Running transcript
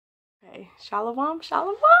Okay, shalom,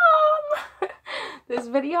 shalom. This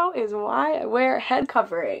video is why I wear a head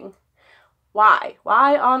covering. Why?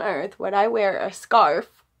 Why on earth would I wear a scarf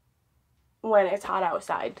when it's hot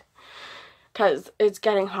outside? Because it's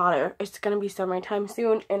getting hotter. It's going to be summertime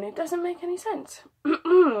soon, and it doesn't make any sense.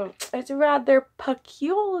 It's rather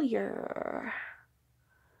peculiar.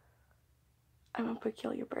 I'm a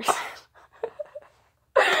peculiar person.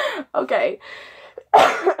 Okay.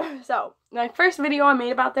 So, my first video I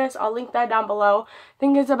made about this, I'll link that down below. I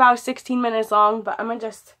think it's about 16 minutes long, but I'm going to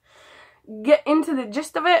just get into the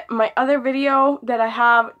gist of it. My other video that I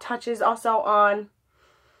have touches also on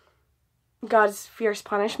God's fierce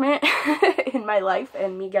punishment in my life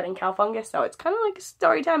and me getting cow fungus, so it's kind of like a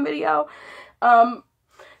story time video.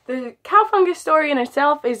 The cow fungus story in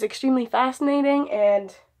itself is extremely fascinating,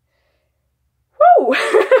 and woo!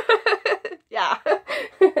 Yeah.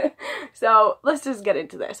 So let's just get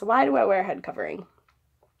into this. Why do I wear a head covering?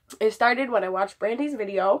 It started when I watched Brandy's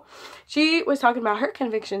video. She was talking about her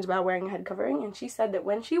convictions about wearing a head covering, and she said that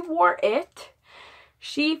when she wore it,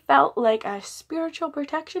 she felt like a spiritual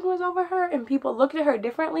protection was over her, and people looked at her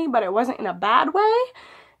differently, but it wasn't in a bad way.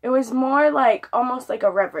 It was more like, almost like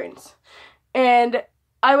a reverence. And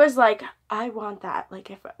I was like, I want that.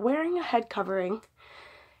 Like, if wearing a head covering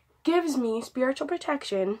gives me spiritual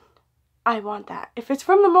protection, I want that. If it's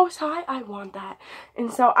from the Most High, I want that.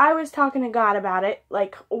 And so I was talking to God about it,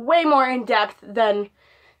 like, way more in depth than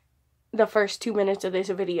the first 2 minutes of this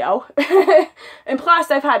video. And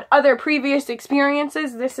plus, I've had other previous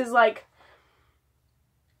experiences. This is like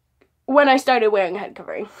when I started wearing a head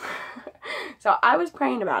covering. So I was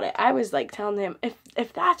praying about it. I was like telling him,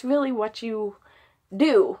 if that's really what you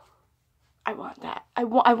do, I want that. I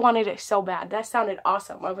wanted it so bad. That sounded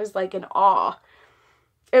awesome. I was like in awe.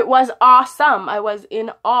 It was awesome. I was in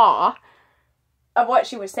awe of what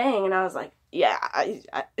she was saying, and I was like, yeah, I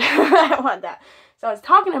I want that. So I was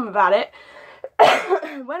talking to him about it.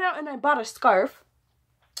 Went out and I bought a scarf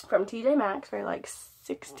from TJ Maxx for like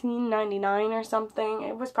 $16.99 or something.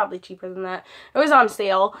 It was probably cheaper than that. It was on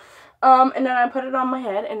sale. And then I put it on my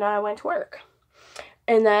head, and then I went to work.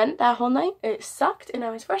 And then that whole night, it sucked, and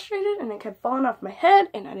I was frustrated, and it kept falling off my head,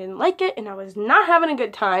 and I didn't like it, and I was not having a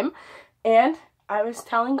good time. And I was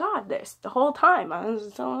telling God this the whole time. I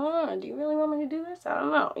was telling him, do you really want me to do this? I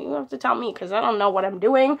don't know. You have to tell me, because I don't know what I'm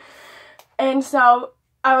doing. And so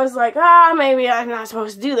I was like, maybe I'm not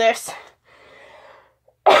supposed to do this.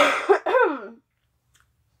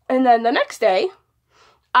 And then the next day,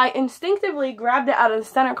 I instinctively grabbed it out of the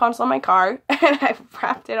center console of my car, and I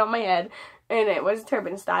wrapped it on my head, and it was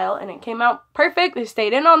turban style, and it came out perfect. It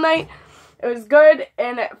stayed in all night. It was good,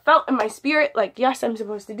 and it felt in my spirit like, yes, I'm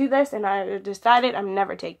supposed to do this, and I decided I'm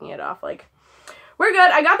never taking it off. Like, we're good.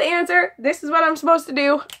 I got the answer. This is what I'm supposed to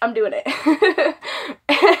do. I'm doing it.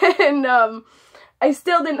 And I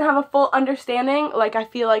still didn't have a full understanding like I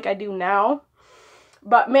feel like I do now.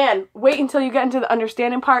 But, man, wait until you get into the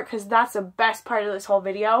understanding part, because that's the best part of this whole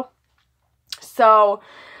video. So,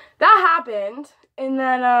 that happened, and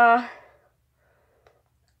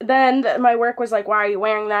then my work was like, why are you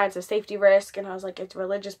wearing that? It's a safety risk. And I was like, it's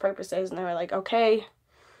religious purposes. And they were like, okay.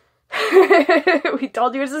 We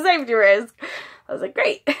told you it's a safety risk. I was like,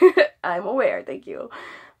 great. I'm aware. Thank you.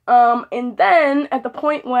 And then at the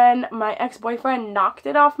point when my ex-boyfriend knocked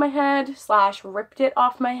it off my head / ripped it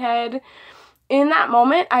off my head, in that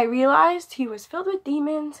moment, I realized he was filled with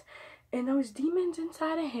demons. And those demons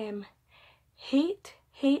inside of him hate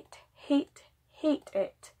it.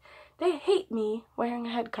 They hate me wearing a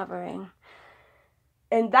head covering.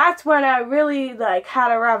 And that's when I really, like,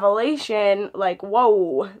 had a revelation, like,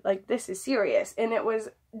 whoa, like, this is serious. And it was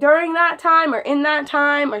during that time, or in that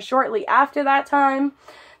time, or shortly after that time,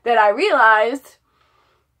 that I realized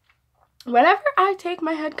whenever I take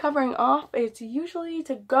my head covering off, it's usually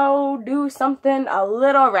to go do something a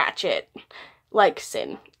little ratchet, like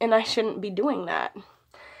sin. And I shouldn't be doing that.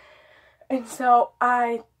 And so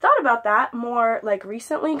I thought about that more, like,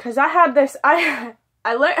 recently, because I had this, I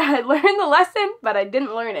learned the lesson, but I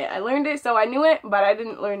didn't learn it. I learned it, so I knew it, but I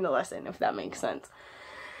didn't learn the lesson, if that makes sense.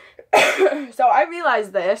 So I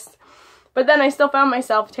realized this, but then I still found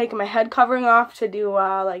myself taking my head covering off to do,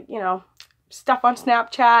 like, you know, stuff on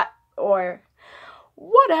Snapchat, or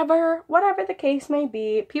whatever the case may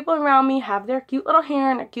be. People around me have their cute little hair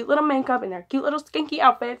and their cute little makeup and their cute little skinky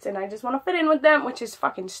outfits, and I just want to fit in with them, which is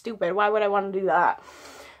fucking stupid. Why would I want to do that?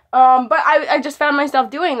 But I just found myself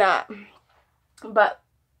doing that. But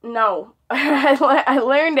no, I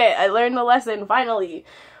learned it. I learned the lesson finally.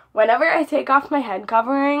 Whenever I take off my head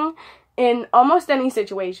covering, in almost any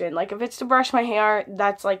situation, like if it's to brush my hair,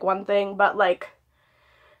 that's like one thing, but like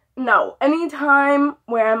no, anytime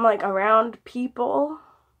where I'm like around people,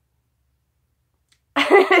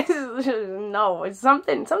 no, it's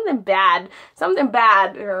something bad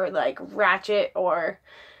or like ratchet or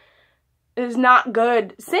is not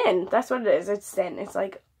good. Sin, that's what it is. It's sin. It's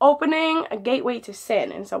like opening a gateway to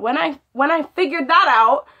sin. And so when I figured that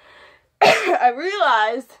out, I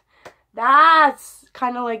realized that's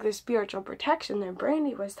kind of like the spiritual protection that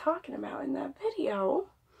Brandy was talking about in that video.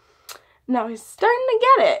 Now he's starting to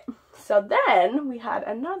get it. So then we had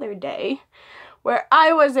another day where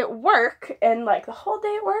I was at work, and like the whole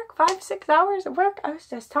day at work, 5-6 hours at work, I was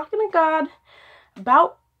just talking to God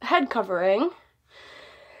about head covering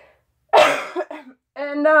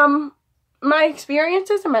and my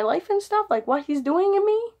experiences in my life and stuff, like what he's doing in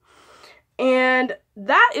me. And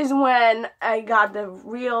that is when I got the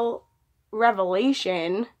real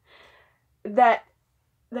revelation that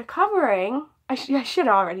the covering, I should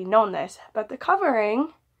have already known this, but the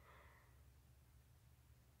covering,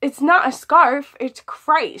 it's not a scarf, it's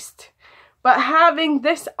Christ. But having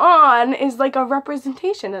this on is like a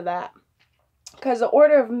representation of that. Because the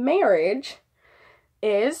order of marriage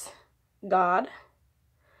is God,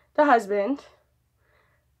 the husband,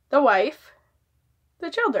 the wife, the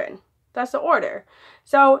children. That's the order.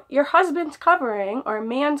 So your husband's covering, or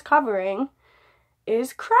man's covering,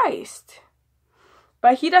 is Christ.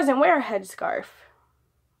 But he doesn't wear a headscarf.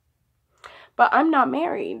 But I'm not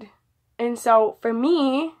married. And so for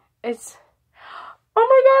me, it's, oh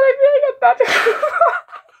my God, I feel like I'm about to cry.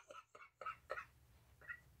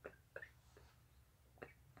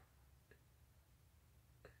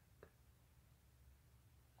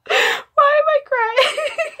 Why am I crying?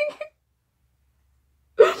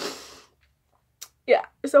 Yeah,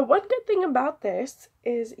 so one good thing about this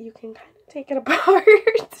is you can kind of take it apart.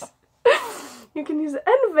 You can use the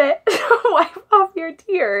end of it to wipe off your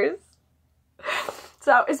tears.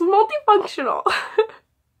 So it's multifunctional.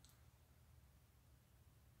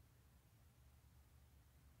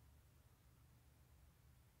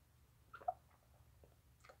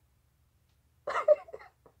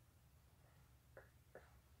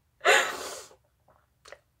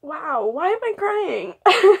 Wow, why am I crying?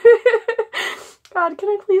 God, can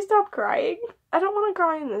I please stop crying? I don't want to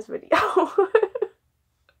cry in this video.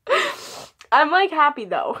 I'm like happy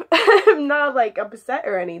though. I'm not like upset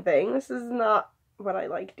or anything. This is not what I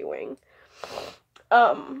like doing.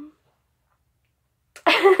 So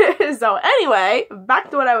anyway,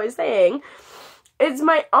 back to what I was saying. It's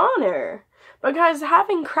my honor. Because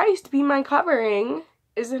having Christ be my covering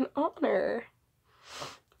is an honor.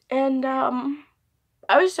 And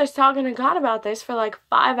I was just talking to God about this for like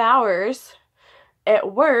 5 hours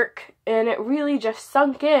at work, and it really just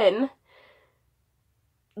sunk in,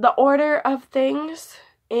 the order of things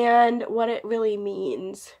and what it really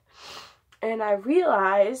means. And I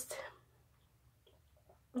realized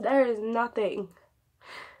there is nothing.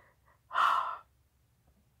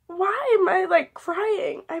 Why am I like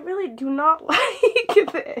crying? I really do not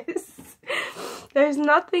like this. There's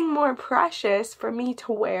nothing more precious for me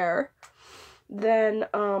to wear than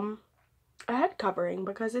a head covering,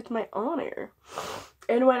 because it's my honor.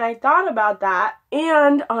 And when I thought about that,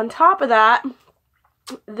 and on top of that,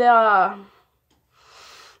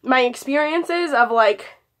 my experiences of like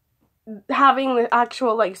having the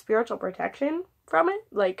actual like spiritual protection from it,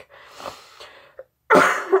 like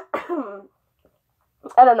I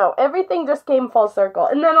don't know, everything just came full circle.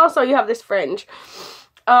 And then also you have this fringe.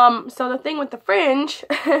 So the thing with the fringe,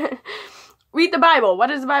 read the Bible. What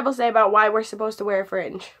does the Bible say about why we're supposed to wear a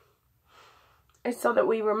fringe? It's so that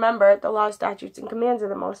we remember the laws, statutes, and commands of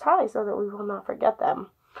the Most High, so that we will not forget them.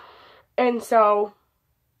 And so,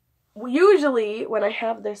 usually, when I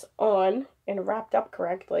have this on and wrapped up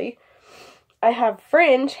correctly, I have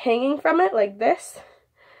fringe hanging from it like this,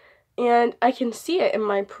 and I can see it in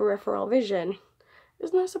my peripheral vision.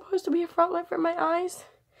 Isn't that supposed to be a frontlet for my eyes?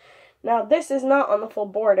 Now, this is not on the full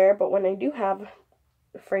border, but when I do have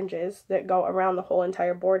fringes that go around the whole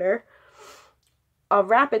entire border, I'll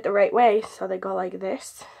wrap it the right way so they go like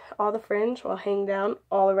this. All the fringe will hang down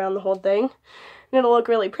all around the whole thing, and it'll look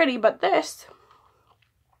really pretty. But this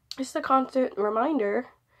is a constant reminder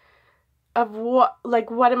of what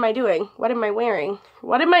am I doing? What am I wearing?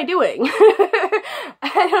 What am I doing?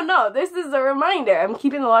 I don't know. This is a reminder. I'm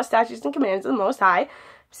keeping the law, statutes, and commands of the Most High,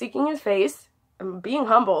 seeking His face, I'm being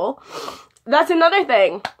humble. That's another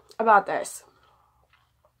thing about this.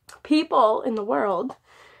 People in the world,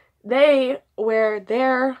 they wear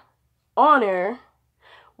their honor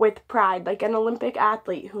with pride, like an Olympic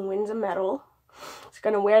athlete who wins a medal. It's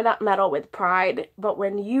going to wear that medal with pride. But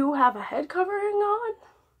when you have a head covering on,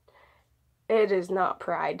 it is not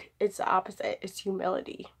pride. It's the opposite. It's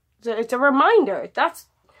humility. It's a reminder. That's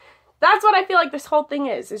what I feel like this whole thing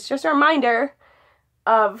is. It's just a reminder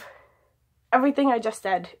of everything I just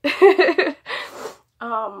said.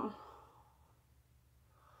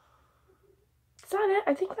 Is that it?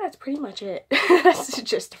 I think that's pretty much it. That's the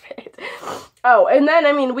gist of it. Oh, and then,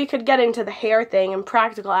 I mean, we could get into the hair thing and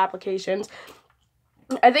practical applications.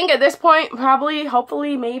 I think at this point, probably,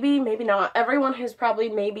 hopefully, maybe not. Everyone has probably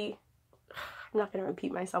maybe... I'm not going to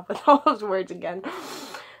repeat myself with all those words again.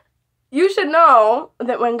 You should know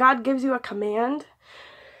that when God gives you a command,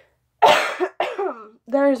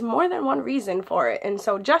 there is more than one reason for it. And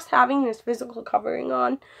so just having this physical covering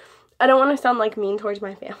on, I don't want to sound like mean towards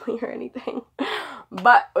my family or anything,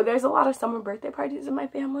 but there's a lot of summer birthday parties in my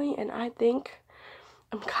family, and I think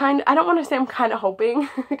I don't want to say I'm kind of hoping,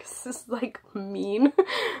 because this is like mean,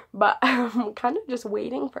 but I'm kind of just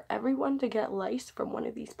waiting for everyone to get lice from one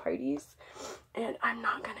of these parties, and I'm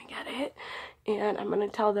not going to get it, and I'm going to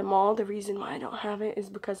tell them all the reason why I don't have it is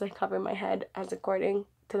because I cover my head as according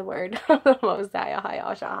to the word of the Most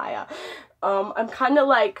High. I'm kind of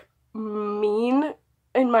like mean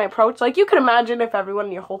in my approach. Like, you could imagine if everyone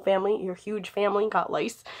in your whole family, your huge family, got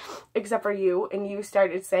lice, except for you, and you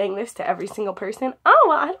started saying this to every single person. Oh,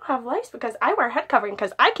 well, I don't have lice because I wear head covering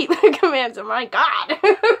because I keep the commands of my God.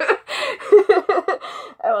 I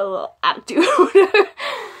have a little attitude.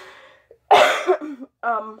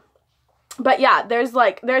 But yeah,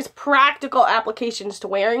 there's practical applications to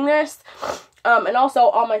wearing this. And also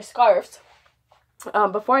all my scarves.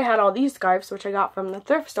 Before I had all these scarves, which I got from the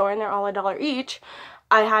thrift store, and they're all $1 each,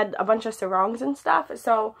 I had a bunch of sarongs and stuff.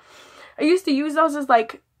 So I used to use those as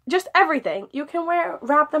like just everything. You can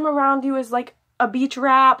wrap them around you as like a beach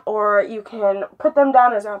wrap, or you can put them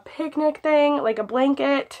down as a picnic thing, like a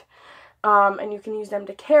blanket. And you can use them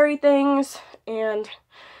to carry things. And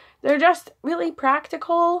they're just really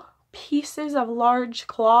practical pieces of large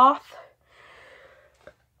cloth.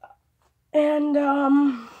 And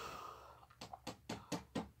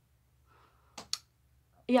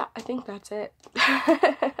yeah, I think that's it.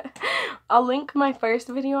 I'll link my first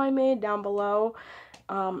video I made down below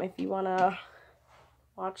if you want to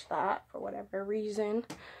watch that for whatever reason.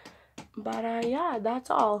 But yeah, that's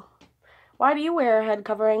all. Why do you wear a head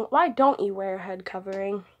covering? Why don't you wear a head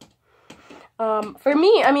covering? For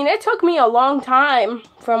me, I mean, it took me a long time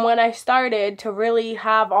from when I started to really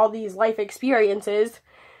have all these life experiences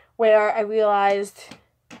where I realized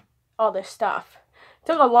all this stuff. It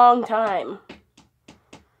took a long time.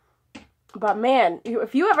 But man,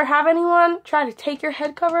 if you ever have anyone try to take your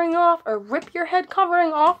head covering off or rip your head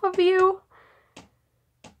covering off of you,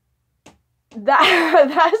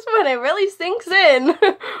 that's when it really sinks in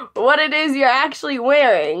what it is you're actually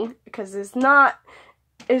wearing. Because it's not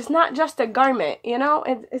just a garment, you know?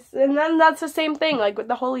 And then that's the same thing, like with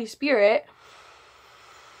the Holy Spirit.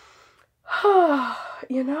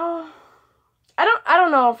 You know? I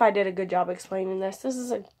don't know if I did a good job explaining this. This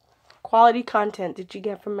is a quality content that you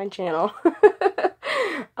get from my channel.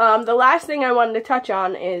 The last thing I wanted to touch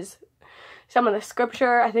on is some of the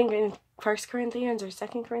scripture. I think in 1 Corinthians or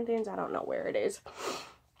 2 Corinthians, I don't know where it is.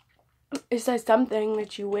 It says something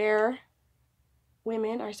that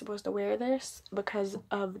women are supposed to wear this because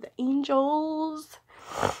of the angels,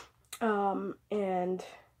 and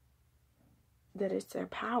that it's their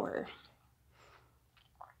power.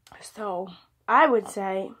 So I would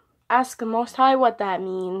say, ask the Most High what that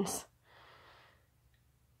means.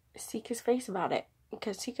 Seek his face about it,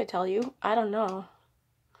 because he could tell you. I don't know.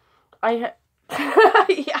 Yeah,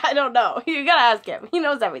 I don't know. You gotta ask him. He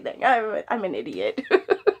knows everything. I'm an idiot.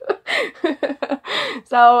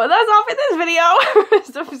 So that's all for this video.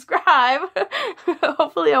 Subscribe.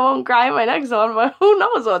 Hopefully I won't cry in my next one, but who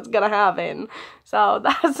knows what's gonna happen. So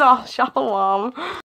that's all. Shalom.